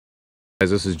Guys,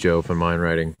 this is Joe from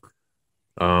MindWriting.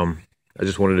 I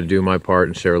just wanted to do my part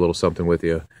and share a little something with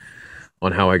you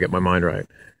on how I get my mind right.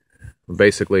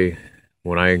 Basically,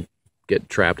 when I get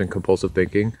trapped in compulsive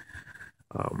thinking,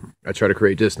 I try to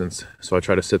create distance. So I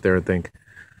try to sit there and think,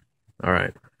 all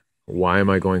right, why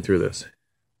am I going through this?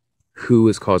 Who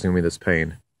is causing me this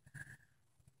pain?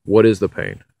 What is the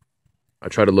pain? I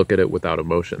try to look at it without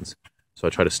emotions. So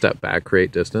I try to step back,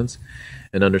 create distance,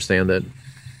 and understand that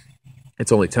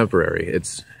it's only temporary.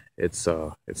 It's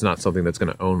not something that's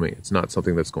going to own me. It's not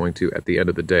something that's going to, at the end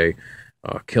of the day,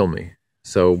 kill me.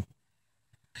 So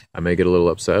I may get a little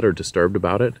upset or disturbed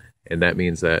about it, and that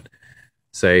means that,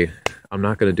 say, I'm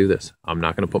not going to do this. I'm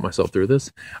not going to put myself through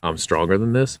this. I'm stronger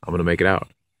than this. I'm going to make it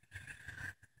out.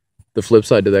 The flip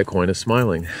side to that coin is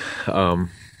smiling.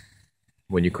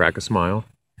 When you crack a smile,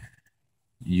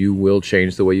 you will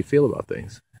change the way you feel about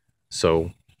things.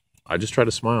 So I just try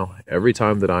to smile. Every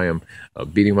time that I am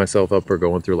beating myself up or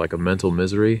going through like a mental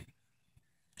misery,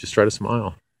 just try to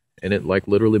smile. And it like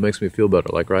literally makes me feel better,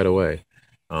 like right away.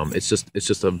 It's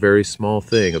just a very small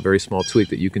thing, a very small tweak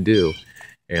that you can do.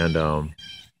 And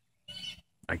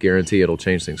I guarantee it'll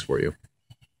change things for you.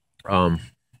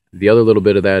 The other little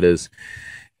bit of that is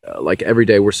like every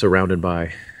day we're surrounded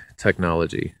by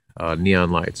technology,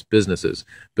 neon lights, businesses,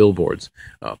 billboards,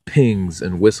 pings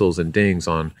and whistles and dings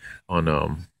on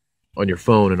your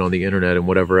phone and on the internet and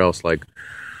whatever else. Like,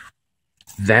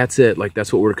 that's it. Like,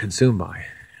 that's what we're consumed by.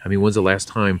 I mean, when's the last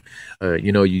time,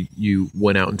 you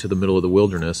went out into the middle of the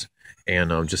wilderness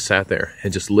and just sat there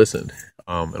and just listened?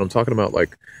 And I'm talking about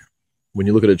like when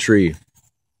you look at a tree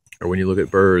or when you look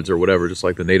at birds or whatever, just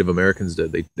like the Native Americans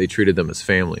did, they treated them as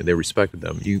family. They respected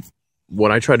them.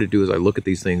 What I try to do is I look at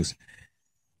these things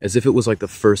as if it was like the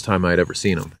first time I had ever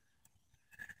seen them.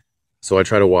 So I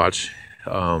try to watch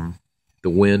the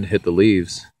wind hit the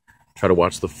leaves, try to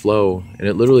watch the flow, and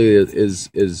it literally is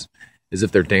as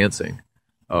if they're dancing.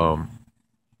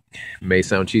 May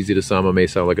sound cheesy to some, it may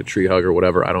sound like a tree hug or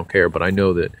whatever, I don't care, but I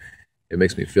know that it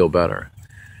makes me feel better.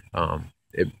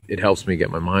 It helps me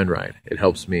get my mind right. It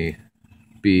helps me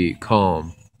be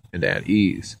calm and at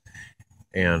ease.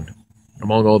 And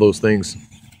among all those things,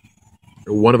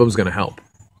 one of them is going to help.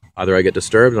 Either I get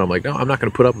disturbed and I'm like, no, I'm not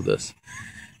going to put up with this.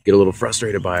 Get a little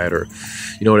frustrated by it, or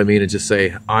you know what I mean, and just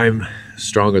say, I'm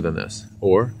stronger than this.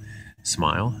 Or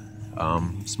smile.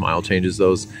 Smile changes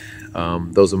those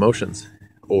emotions.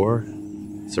 Or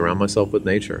surround myself with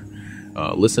nature.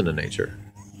 Listen to nature.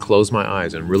 Close my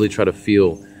eyes and really try to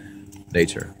feel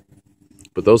nature.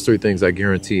 But those three things, I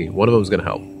guarantee, one of them is going to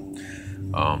help.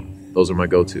 Those are my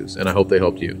go-tos, and I hope they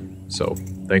helped you. So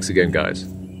thanks again, guys.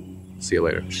 See you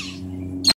later.